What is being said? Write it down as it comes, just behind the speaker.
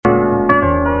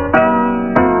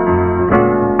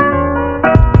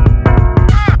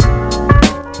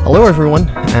Hello everyone,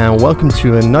 and welcome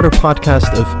to another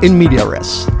podcast of In Media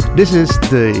Res. This is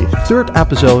the third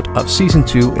episode of Season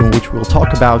 2 in which we'll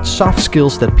talk about soft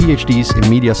skills that PhDs in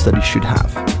media studies should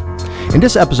have. In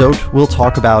this episode, we'll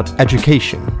talk about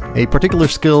education, a particular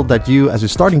skill that you as a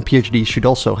starting PhD should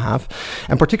also have.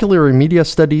 And particularly in media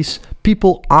studies,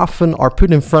 people often are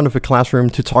put in front of a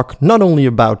classroom to talk not only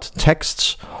about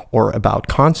texts or about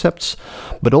concepts,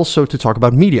 but also to talk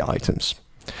about media items.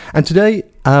 And today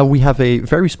we have a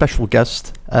very special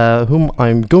guest whom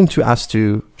I'm going to ask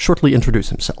to shortly introduce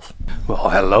himself. Well,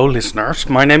 hello listeners.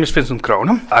 My name is Vincent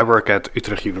Kronen. I work at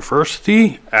Utrecht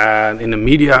University and in the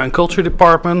Media and Culture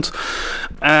Department.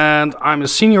 And I'm a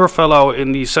senior fellow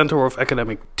in the Center of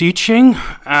Academic Teaching.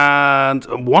 And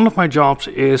one of my jobs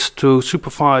is to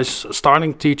supervise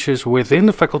starting teachers within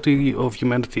the Faculty of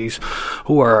Humanities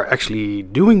who are actually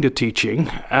doing the teaching.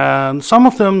 And some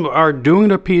of them are doing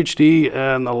their PhD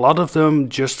and a lot of them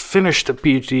just finished a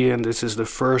PhD, and this is the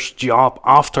first job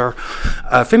after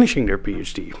finishing their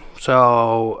PhD.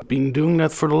 So I've been doing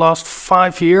that for the last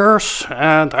 5 years,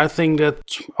 and I think that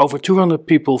over 200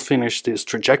 people finished this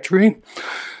trajectory.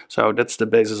 So that's the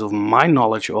basis of my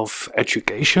knowledge of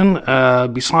education.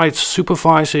 Besides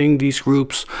supervising these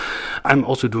groups, I'm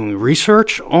also doing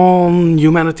research on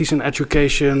humanities and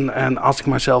education and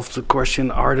asking myself the question,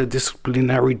 are there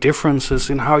disciplinary differences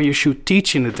in how you should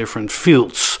teach in the different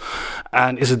fields?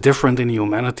 And is it different in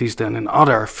humanities than in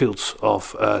other fields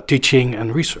of teaching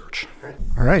and research?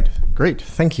 All right, great,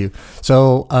 thank you.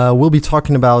 So we'll be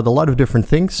talking about a lot of different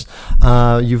things.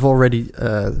 You've already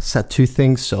said two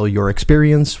things, so your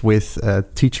experience with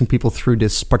teaching people through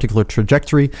this particular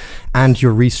trajectory and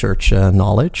your research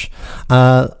knowledge.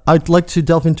 I'd like to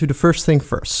delve into the first thing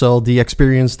first, so the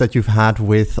experience that you've had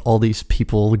with all these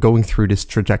people going through this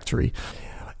trajectory.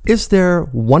 Is there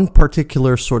one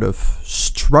particular sort of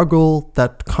struggle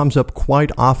that comes up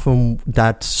quite often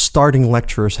that starting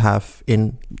lecturers have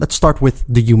in, let's start with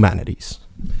the humanities?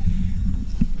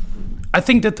 I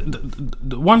think that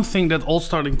the one thing that all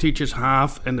starting teachers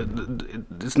have, and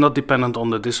it's not dependent on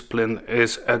the discipline,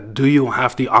 is do you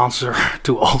have the answer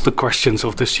to all the questions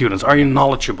of the students? Are you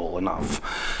knowledgeable enough?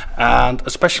 And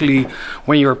especially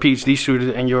when you're a PhD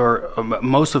student and you're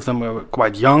most of them are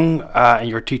quite young, and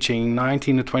you're teaching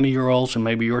 19 to 20-year-olds, and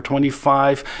maybe you're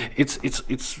 25.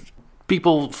 It's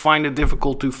people find it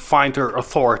difficult to find their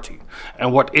authority.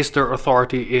 And what is their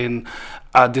authority in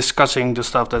discussing the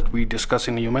stuff that we discuss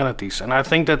in the humanities? And I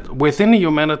think that within the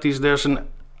humanities there's an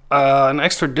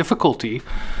extra difficulty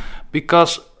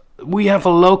because we have a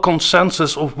low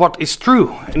consensus of what is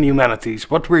true in the humanities.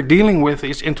 What we're dealing with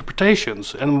is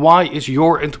interpretations. And why is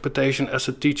your interpretation as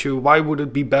a teacher, why would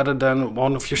it be better than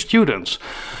one of your students?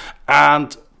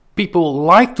 And people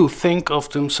like to think of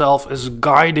themselves as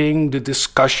guiding the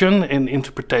discussion in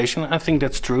interpretation. I think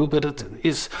that's true, but it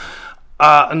is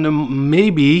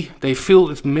maybe they feel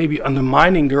it's maybe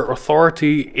undermining their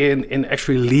authority in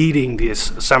actually leading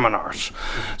these seminars.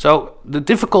 So the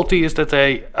difficulty is that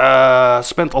they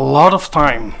spend a lot of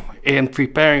time in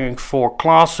preparing for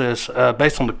classes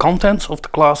based on the contents of the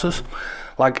classes,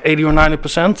 like 80 or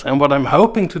 90%. And what I'm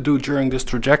hoping to do during this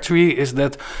trajectory is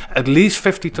that at least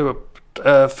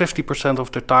 50%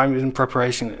 of the time in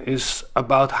preparation is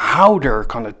about how they're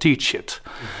going to teach it.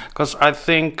 Because I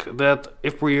think that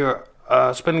if we are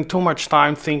spending too much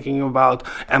time thinking about,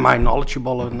 am I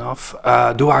knowledgeable enough?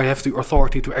 Do I have the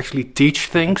authority to actually teach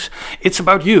things? It's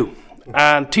about you.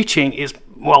 And teaching is,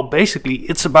 well, basically,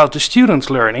 it's about the students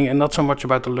learning and not so much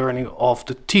about the learning of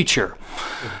the teacher.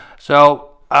 So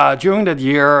during that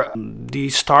year, the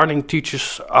starting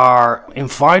teachers are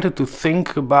invited to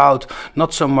think about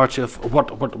not so much of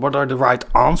what are the right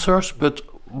answers, but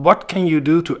what can you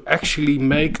do to actually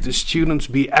make the students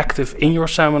be active in your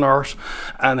seminars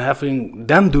and having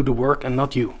them do the work and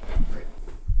not you?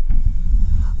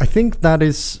 I think that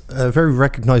is very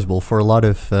recognizable for a lot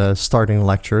of starting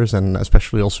lecturers and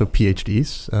especially also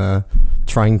PhDs,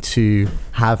 trying to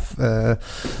have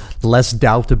less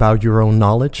doubt about your own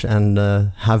knowledge and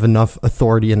have enough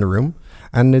authority in the room.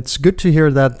 And it's good to hear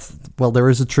that, well, there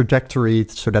is a trajectory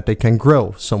so that they can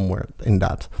grow somewhere in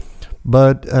that.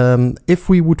 But if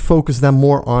we would focus then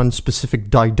more on specific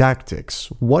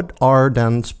didactics, what are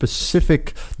then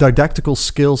specific didactical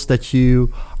skills that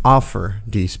you offer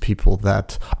these people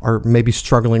that are maybe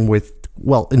struggling with,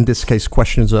 well, in this case,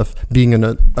 questions of being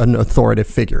an authoritative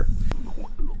figure?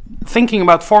 Thinking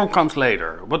about form comes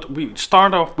later. But we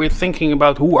start off with thinking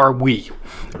about who are we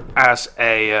as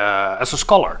a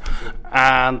scholar.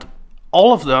 And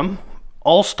all of them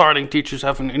all starting teachers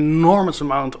have an enormous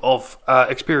amount of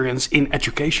experience in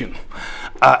education,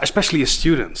 especially as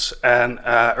students and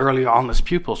early on as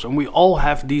pupils. And we all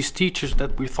have these teachers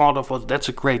that we thought of as that's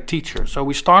a great teacher. So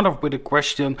we start off with a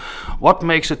question, what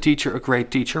makes a teacher a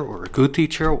great teacher or a good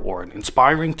teacher or an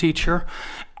inspiring teacher?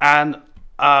 And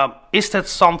is that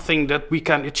something that we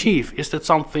can achieve? Is that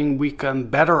something we can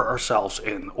better ourselves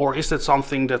in? Or is that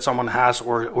something that someone has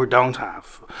or don't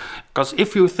have? Because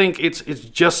if you think it's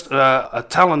just a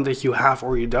talent that you have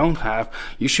or you don't have,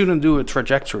 you shouldn't do a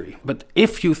trajectory. But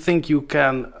if you think you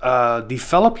can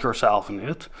develop yourself in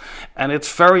it, and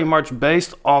it's very much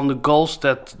based on the goals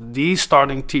that these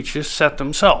starting teachers set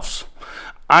themselves.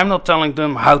 I'm not telling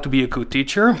them how to be a good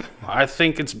teacher. I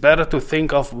think it's better to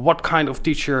think of what kind of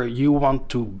teacher you want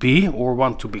to be or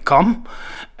want to become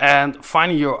and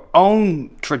finding your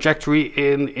own trajectory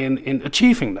in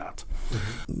achieving that.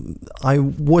 I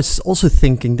was also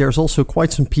thinking there's also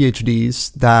quite some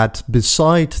PhDs that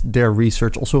beside their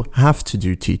research also have to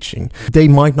do teaching. They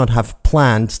might not have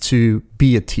planned to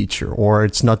be a teacher, or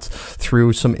it's not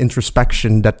through some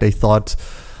introspection that they thought,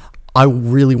 I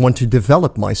really want to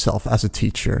develop myself as a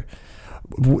teacher.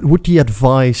 Would the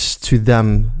advice to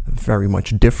them very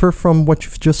much differ from what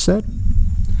you've just said?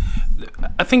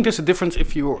 I think there's a difference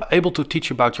if you're able to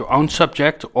teach about your own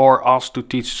subject or asked to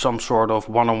teach some sort of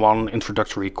one-on-one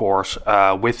introductory course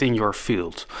within your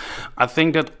field. I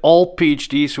think that all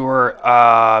PhDs who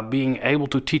are being able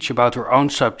to teach about their own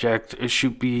subject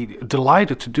should be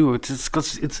delighted to do it. It's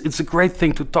because it's a great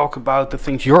thing to talk about the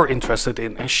things you're interested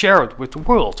in and share it with the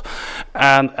world.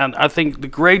 And I think the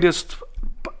greatest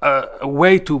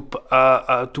way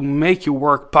to make your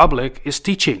work public is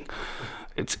teaching.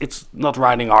 It's not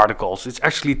writing articles, it's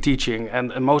actually teaching,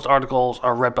 and most articles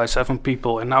are read by 7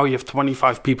 people, and now you have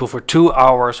 25 people for 2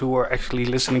 hours who are actually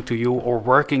listening to you or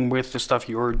working with the stuff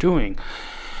you're doing.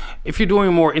 If you're doing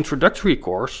a more introductory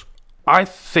course, I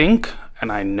think,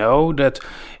 and I know that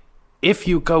if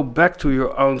you go back to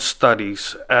your own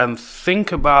studies and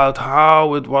think about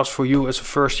how it was for you as a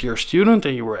first-year student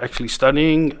and you were actually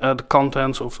studying the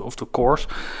contents of the course,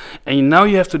 and now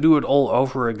you have to do it all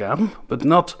over again, but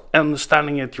not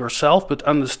understanding it yourself, but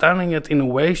understanding it in a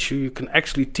way so you can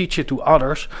actually teach it to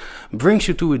others, brings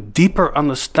you to a deeper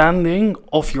understanding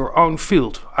of your own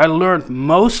field. I learned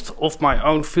most of my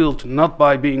own field not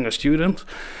by being a student,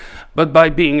 but by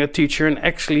being a teacher and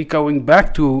actually going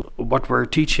back to what we're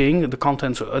teaching, the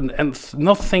contents, and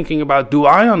not thinking about, do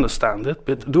I understand it,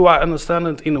 but do I understand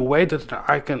it in a way that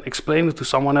I can explain it to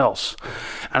someone else?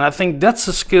 And I think that's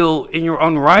a skill in your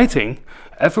own writing.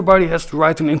 Everybody has to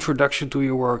write an introduction to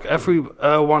your work.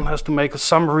 Everyone has to make a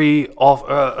summary of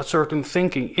a certain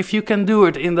thinking. If you can do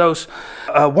it in those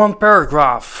one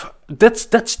paragraph,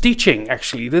 that's teaching,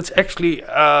 actually. That's actually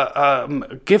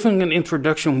giving an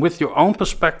introduction with your own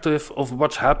perspective of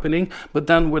what's happening, but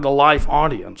then with a live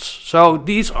audience. So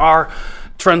these are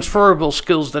transferable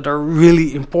skills that are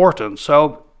really important.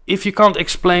 So if you can't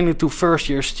explain it to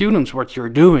first-year students what you're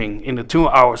doing in a 2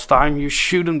 hours time, you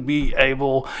shouldn't be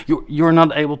able, you're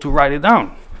not able to write it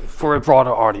down for a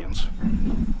broader audience.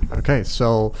 Okay,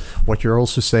 so what you're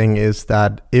also saying is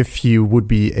that if you would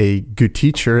be a good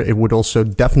teacher, it would also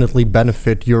definitely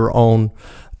benefit your own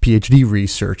PhD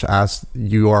research, as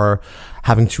you are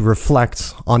having to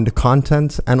reflect on the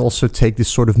content and also take this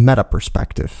sort of meta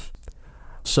perspective.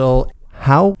 So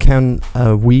how can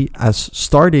we as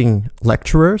starting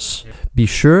lecturers be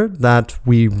sure that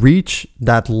we reach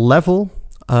that level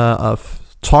of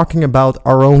talking about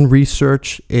our own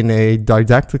research in a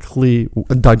didactic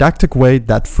way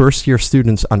that first-year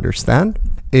students understand,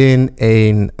 in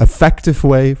an effective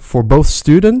way for both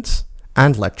students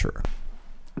and lecturer?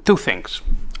 2 things.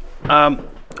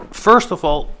 First of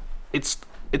all, it's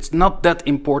not that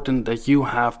important that you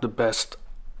have the best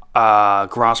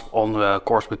grasp on the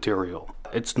course material.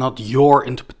 It's not your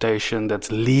interpretation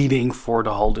that's leading for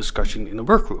the whole discussion in the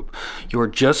work group. You're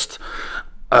just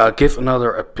give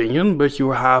another opinion, but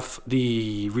you have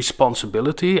the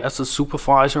responsibility as a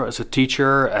supervisor, as a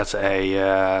teacher, as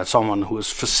a someone who is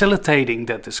facilitating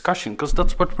that discussion, because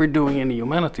that's what we're doing in the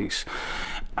humanities.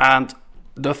 And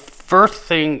the first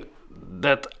thing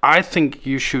that I think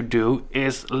you should do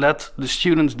is let the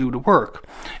students do the work.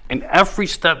 In every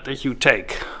step that you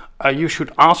take, you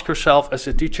should ask yourself as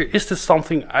a teacher, is this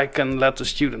something I can let the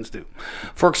students do?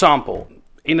 For example,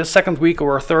 in the second week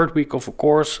or a third week of a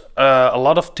course, a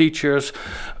lot of teachers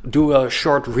do a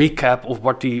short recap of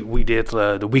what we did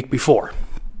the week before.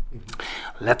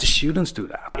 Let the students do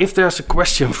that. If there's a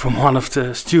question from one of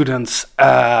the students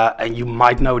and you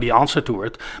might know the answer to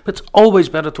it, but it's always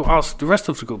better to ask the rest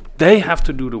of the group. They have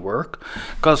to do the work,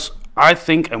 because I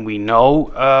think, and we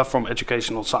know from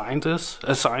educational sciences,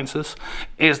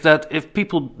 is that if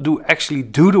people do actually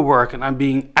do the work and are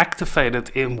being activated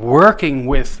in working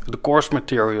with the course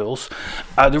materials,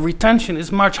 the retention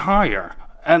is much higher.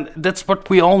 And that's what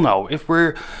we all know. If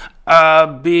we're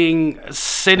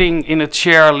sitting in a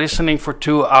chair listening for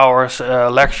 2 hours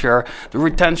lecture, the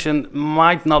retention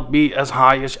might not be as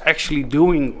high as actually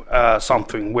doing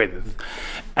something with it.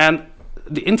 And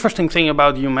the interesting thing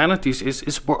about the humanities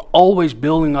is we're always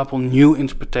building up on new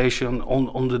interpretation,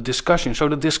 on the discussion. So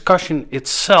the discussion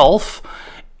itself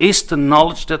is the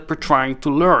knowledge that we're trying to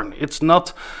learn. It's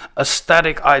not a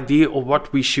static idea of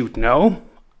what we should know.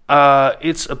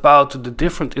 It's about the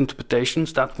different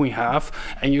interpretations that we have,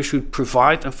 and you should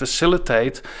provide and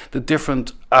facilitate the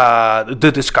different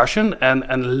the discussion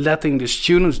and letting the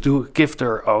students give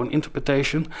their own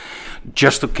interpretation.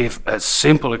 Just to give a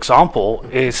simple example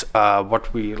is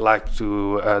what we like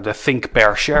to the think,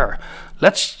 pair, share.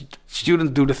 Let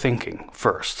students do the thinking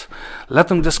first. Let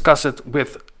them discuss it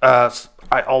with.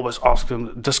 I always ask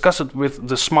them, discuss it with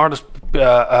the smartest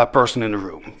person in the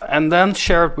room, and then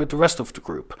share it with the rest of the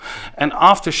group. And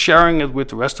after sharing it with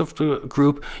the rest of the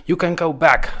group, you can go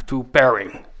back to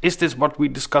pairing. Is this what we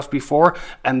discussed before?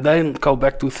 And then go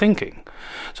back to thinking.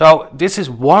 So this is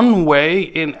one way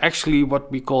in actually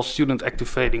what we call student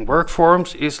activating work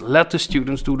forums, is let the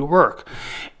students do the work.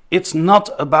 It's not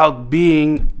about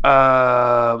being,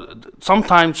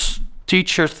 sometimes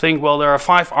teachers think, well, there are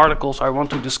 5 articles I want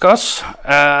to discuss,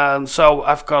 and so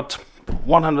I've got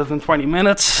 120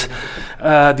 minutes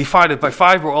divided by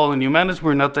 5. We're all in humanities,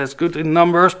 we're not as good in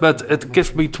numbers, but it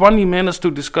gives me 20 minutes to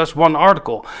discuss one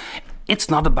article. It's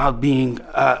not about being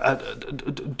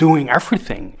doing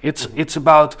everything. It's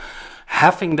about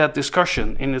having that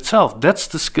discussion in itself. That's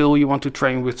the skill you want to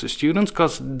train with the students,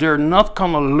 because they're not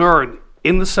going to learn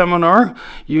in the seminar.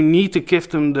 You need to give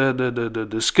them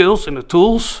the skills and the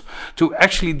tools to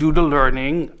actually do the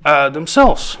learning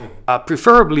themselves,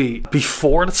 preferably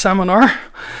before the seminar.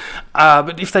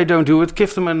 But if they don't do it,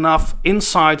 give them enough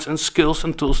insights and skills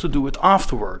and tools to do it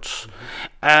afterwards.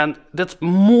 And that's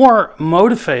more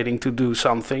motivating to do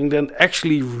something than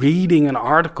actually reading an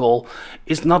article.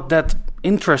 Is not that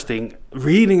interesting.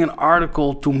 Reading an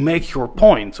article to make your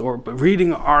point, or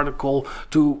reading an article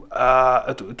to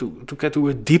get to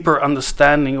a deeper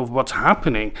understanding of what's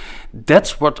happening.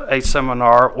 That's what a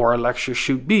seminar or a lecture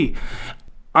should be.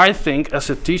 I think as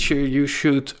a teacher you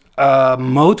should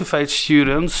motivate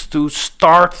students to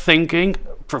start thinking,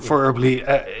 preferably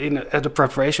at the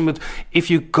preparation. But if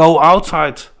you go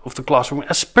outside of the classroom,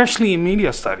 especially in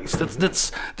media studies,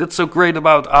 that's so great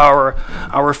about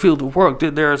our field of work.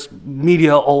 There's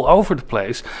media all over the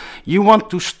place. You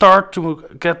want to start to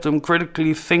get them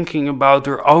critically thinking about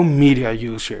their own media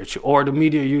usage, or the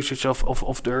media usage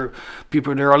of their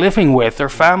people they are living with, their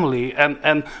family,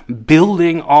 and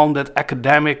building on that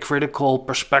academic critical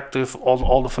perspective on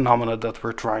all the phenomena that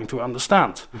we're trying to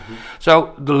understand. Mm-hmm.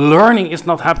 So the learning is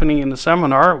not happening in the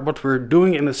seminar. What we're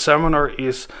doing in the seminar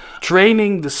is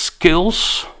training the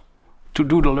skills to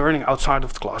do the learning outside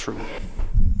of the classroom.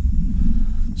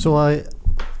 So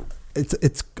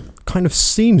it kind of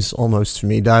seems almost to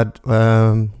me that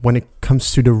when it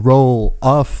comes to the role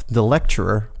of the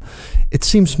lecturer, it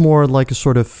seems more like a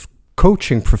sort of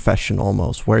coaching profession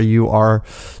almost, where you are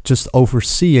just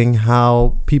overseeing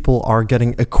how people are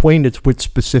getting acquainted with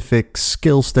specific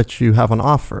skills that you have on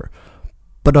offer.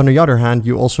 But on the other hand,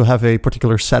 you also have a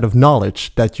particular set of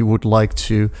knowledge that you would like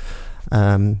to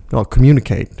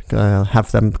communicate,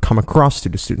 have them come across to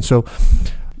the students. So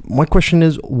my question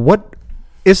is,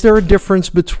 is there a difference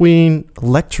between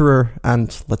lecturer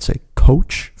and, let's say,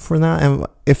 coach for that? And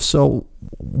if so,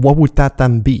 what would that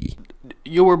then be?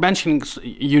 You were mentioning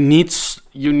you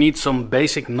need some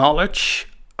basic knowledge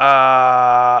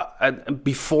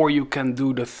before you can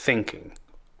do the thinking.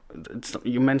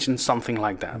 You mentioned something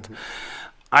like that. Mm-hmm.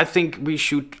 I think we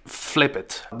should flip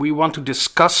it. We want to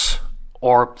discuss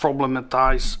or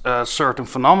problematize certain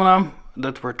phenomena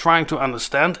that we're trying to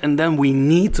understand, and then we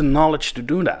need the knowledge to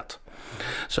do that.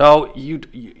 So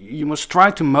you must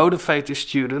try to motivate the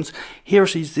students.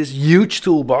 Here's this huge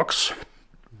toolbox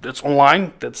that's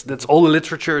online. That's all the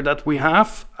literature that we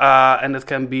have, and it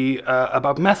can be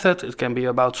about method. It can be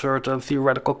about certain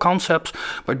theoretical concepts.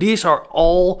 But these are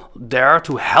all there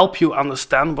to help you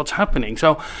understand what's happening.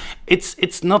 So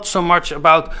it's not so much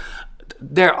about.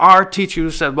 There are teachers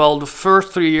who said, well, the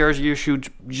first 3 years you should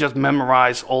just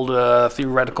memorize all the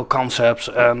theoretical concepts.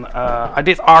 And I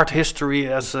did art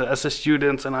history as a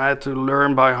student, and I had to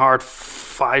learn by heart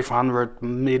 500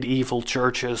 medieval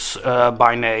churches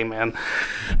by name. And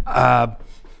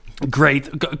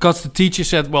great, because the teacher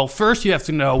said, well, first you have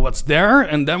to know what's there,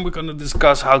 and then we're going to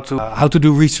discuss how to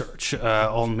do research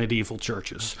on medieval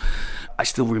churches. I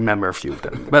still remember a few of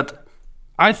them. But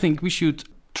I think we should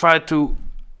try to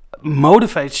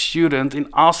motivate students in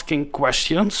asking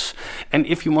questions, and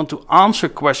if you want to answer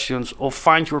questions or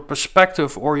find your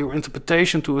perspective or your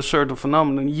interpretation to a certain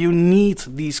phenomenon, you need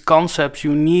these concepts,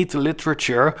 you need the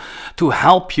literature to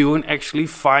help you in actually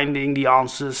finding the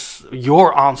answers,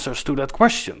 your answers to that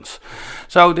questions.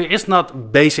 So there is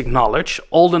not basic knowledge.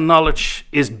 All the knowledge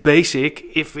is basic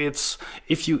if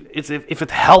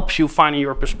it helps you finding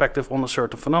your perspective on a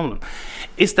certain phenomenon.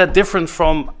 Is that different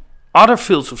from other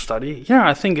fields of study? Yeah,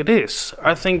 I think it is.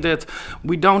 I think that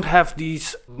we don't have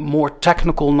these more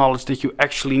technical knowledge that you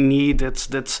actually need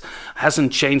that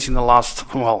hasn't changed in the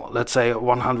last, well, let's say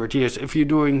 100 years. If you're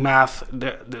doing math,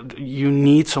 you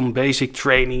need some basic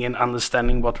training in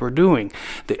understanding what we're doing.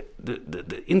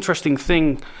 The interesting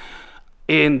thing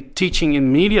in teaching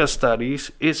in media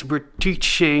studies is we're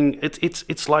teaching,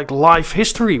 it's like life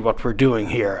history what we're doing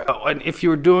here. And if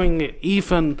you're doing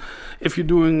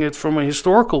it from a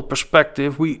historical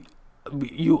perspective,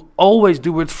 you always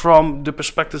do it from the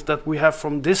perspectives that we have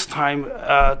from this time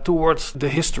towards the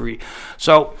history.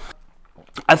 So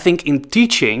I think in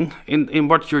teaching, in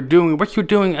what you're doing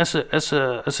as a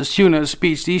student, as a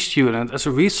PhD student, as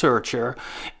a researcher,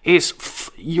 is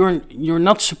you're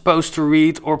not supposed to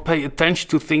read or pay attention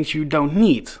to things you don't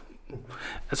need.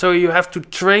 So you have to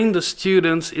train the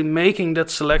students in making that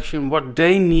selection what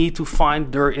they need to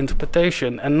find their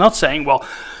interpretation, and not saying, well,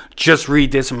 just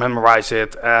read this and memorize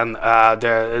it, and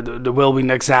there will be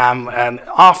an exam, and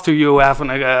after you have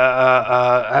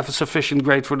a sufficient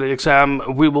grade for the exam,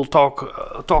 we will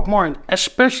talk more. And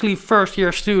especially first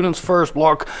year students, first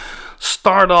block,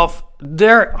 start off,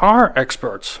 there are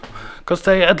experts, because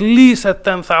they at least had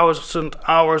 10,000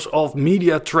 hours of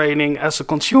media training as a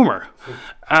consumer.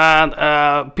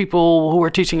 And people who are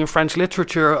teaching in French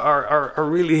literature are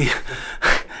really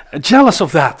jealous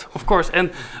of that, of course.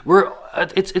 And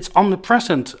it's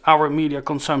omnipresent, our media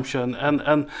consumption,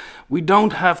 and we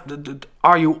don't have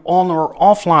are you on or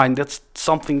offline? That's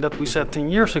something that we said 10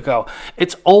 years ago.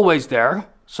 It's always there,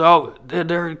 so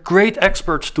they're great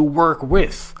experts to work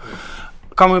with.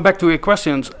 Coming back to your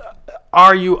questions,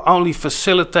 are you only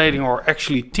facilitating or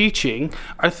actually teaching?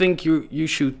 I think you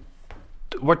should,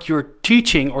 what you're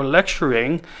teaching or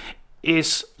lecturing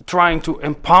is trying to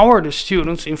empower the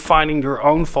students in finding their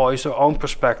own voice, their own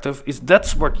perspective.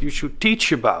 That's what you should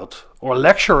teach about or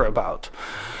lecture about.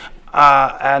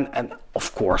 And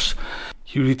of course,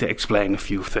 you need to explain a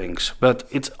few things, but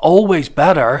it's always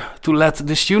better to let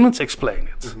the students explain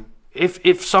it. Mm-hmm.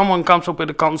 If someone comes up with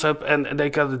a concept and they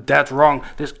get it dead wrong,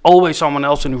 there's always someone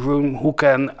else in the room who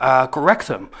can correct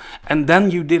them. And then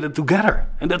you did it together.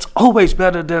 And that's always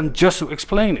better than just to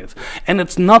explain it. And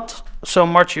it's not so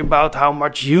much about how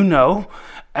much you know.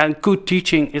 And good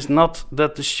teaching is not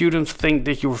that the students think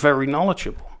that you're very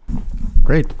knowledgeable.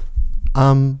 Great.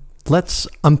 Let's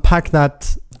unpack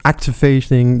that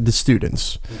activating the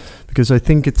students. Because I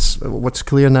think what's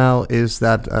clear now is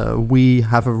that we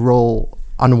have a role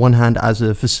on the one hand as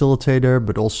a facilitator,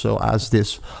 but also as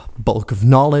this bulk of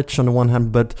knowledge on the one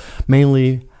hand, but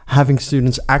mainly having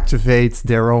students activate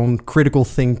their own critical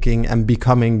thinking and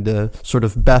becoming the sort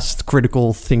of best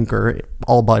critical thinker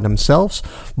all by themselves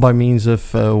by means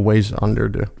of ways under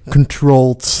the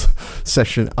controlled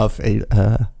session of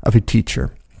a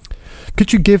teacher.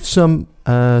 Could you give some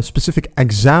specific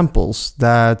examples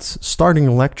that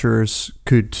starting lecturers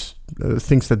could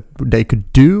things that they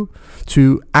could do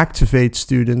to activate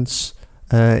students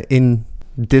in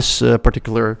this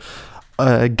particular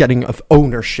getting of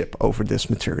ownership over this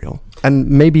material, and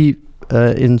maybe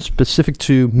in specific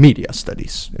to media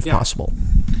studies, if possible?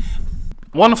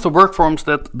 One of the work forms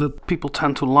that people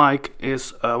tend to like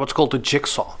is what's called the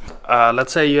jigsaw.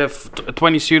 Let's say you have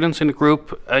 20 students in a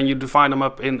group and you divide them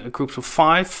up in groups of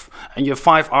 5 and you have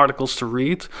 5 articles to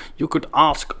read. You could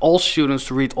ask all students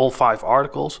to read all 5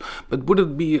 articles, but would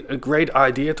it be a great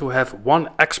idea to have one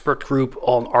expert group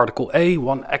on article A,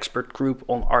 one expert group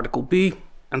on article B,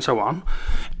 and so on?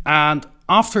 And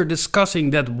after discussing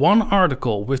that one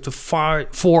article with the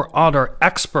 4 other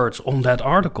experts on that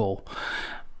article,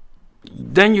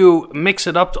 then you mix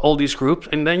it up to all these groups,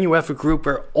 and then you have a group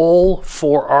where all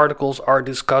 4 articles are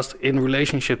discussed in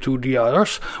relationship to the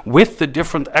others with the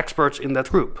different experts in that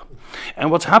group.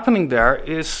 And what's happening there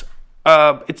is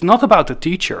it's not about the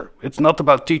teacher. It's not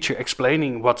about teacher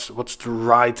explaining what's the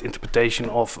right interpretation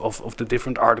of the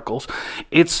different articles.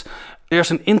 There's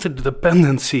an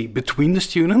interdependency between the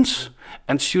students,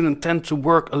 and students tend to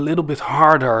work a little bit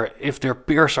harder if their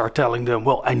peers are telling them,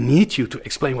 well, I need you to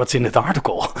explain what's in that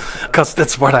article, because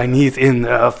that's what I need in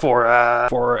for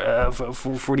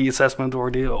the assessment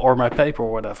or my paper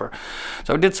or whatever.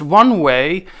 So that's one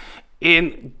way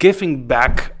in giving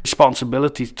back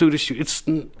responsibilities to the students.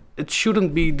 It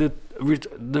shouldn't be the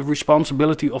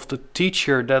responsibility of the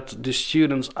teacher that the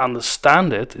students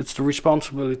understand it. It's the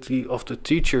responsibility of the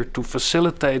teacher to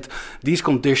facilitate these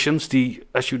conditions,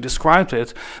 as you described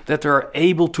it, that they're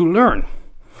able to learn.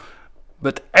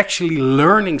 But actually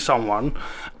learning someone,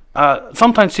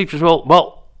 sometimes teachers will,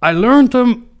 well, I learned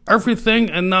them everything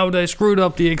and now they screwed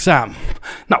up the exam.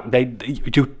 No,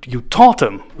 you taught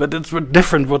them, but it's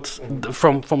different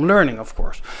from learning, of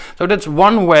course. So that's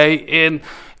one way in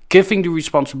giving the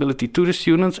responsibility to the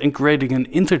students and creating an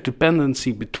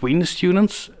interdependency between the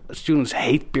students. Students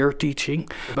hate peer teaching,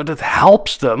 but it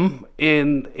helps them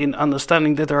in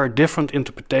understanding that there are different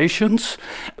interpretations,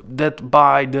 that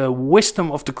by the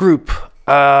wisdom of the group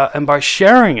and by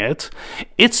sharing it,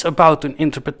 it's about an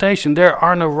interpretation. There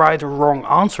are no right or wrong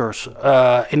answers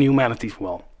in humanities.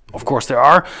 Well, of course there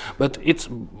are, but it's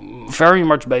very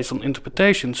much based on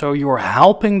interpretation. So you're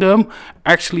helping them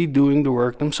actually doing the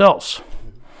work themselves.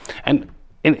 And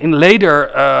in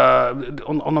later,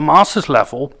 on the master's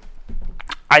level,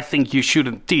 I think you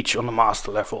shouldn't teach on the master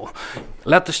level.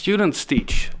 Let the students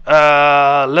teach.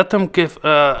 Let them give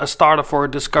a starter for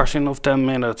a discussion of 10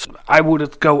 minutes. I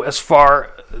wouldn't go as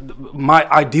far. My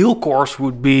ideal course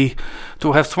would be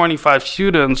to have 25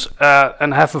 students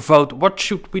and have a vote. What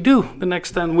should we do the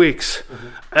next 10 weeks? Mm-hmm.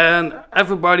 And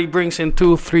everybody brings in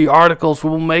 2 or 3 articles.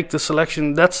 We'll make the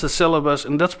selection. That's the syllabus,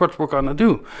 and that's what we're going to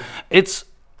do. It's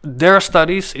their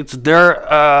studies, it's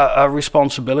their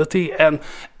responsibility, and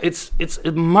it's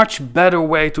a much better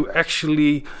way to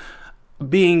actually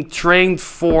being trained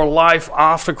for life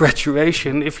after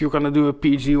graduation. If you're going to do a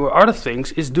PhD or other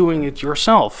things, is doing it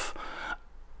yourself,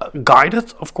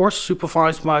 guided, of course,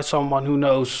 supervised by someone who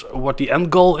knows what the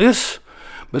end goal is.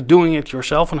 But doing it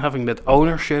yourself and having that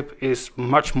ownership is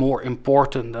much more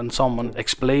important than someone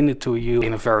explain it to you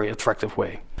in a very attractive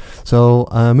way. So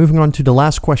moving on to the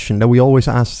last question that we always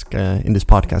ask in this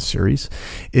podcast series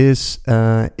is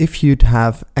if you'd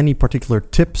have any particular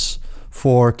tips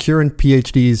for current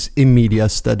PhDs in media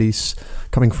studies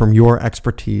coming from your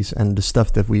expertise and the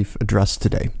stuff that we've addressed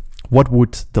today. What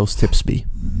would those tips be?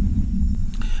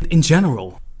 In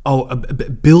general,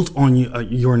 build on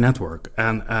your network,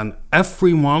 and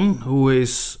everyone who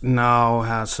is now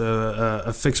has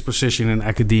a fixed position in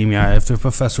academia, if they're a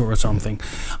professor or something,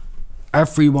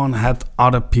 everyone had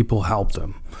other people help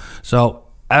them. So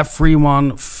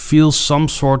everyone feels some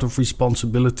sort of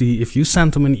responsibility. If you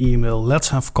send them an email, let's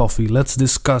have coffee, let's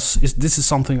discuss. This is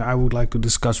something I would like to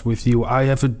discuss with you. I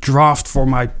have a draft for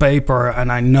my paper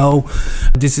and I know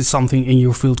this is something in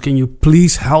your field. Can you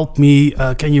please help me?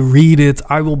 Can you read it?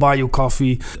 I will buy you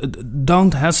coffee.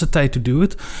 Don't hesitate to do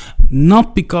it.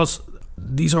 Not because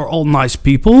these are all nice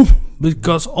people,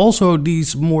 because also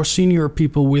these more senior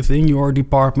people within your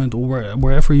department or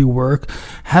wherever you work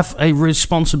have a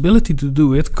responsibility to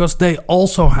do it, because they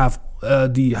also have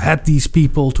had these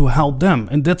people to help them.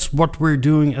 And that's what we're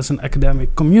doing as an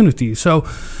academic community. So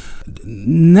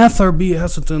never be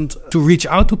hesitant to reach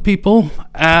out to people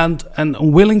and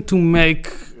willing to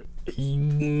make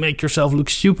yourself look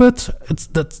stupid.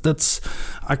 That's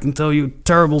I can tell you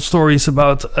terrible stories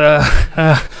about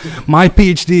my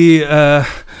PhD.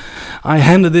 I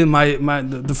handed in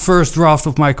the first draft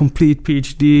of my complete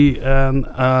PhD, and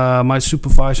my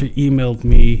supervisor emailed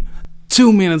me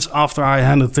 2 minutes after I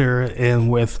handed it in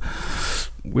with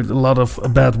a lot of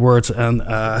bad words, and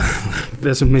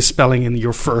there's a misspelling in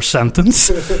your first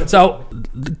sentence. So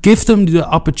give them the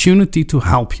opportunity to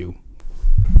help you.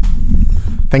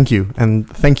 Thank you, and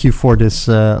thank you for this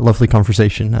lovely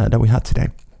conversation that we had today.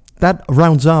 That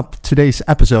rounds up today's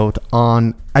episode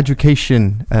on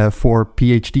education for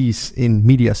PhDs in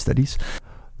media studies.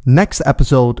 Next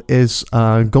episode is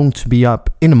going to be up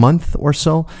in a month or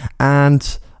so,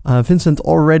 and Vincent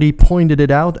already pointed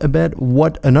it out a bit,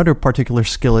 what another particular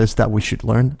skill is that we should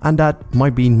learn, and that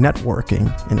might be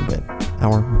networking in a bit,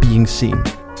 or being seen.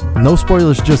 No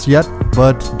spoilers just yet,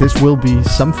 but this will be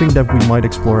something that we might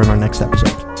explore in our next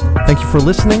episode. Thank you for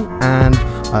listening, and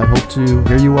I hope to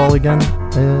hear you all again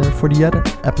for the other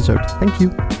episode. Thank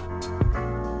you.